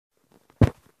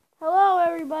Hello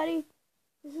everybody,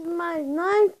 this is my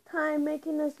 9th time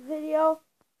making this video,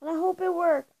 and I hope it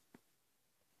works.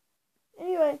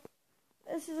 Anyway,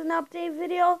 this is an update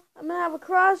video. I'm going to have a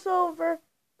crossover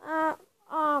at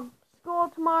school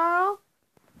tomorrow,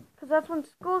 because that's when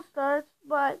school starts.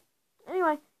 But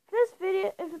anyway, this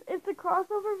video, if the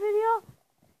crossover video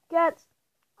gets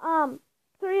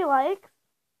 3 likes,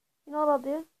 you know what I'll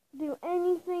do? Do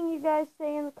anything you guys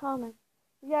say in the comments.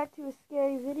 React to a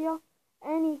scary video.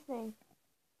 Anything.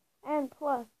 And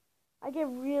plus, I get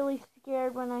really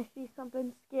scared when I see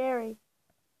something scary.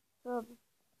 So,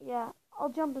 yeah, I'll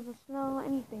jump in the snow,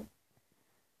 anything.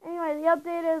 Anyway, the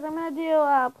update is I'm going to do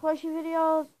plushie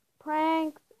videos,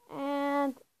 pranks,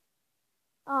 and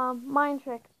mind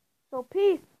tricks. So,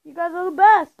 peace. You guys are the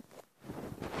best.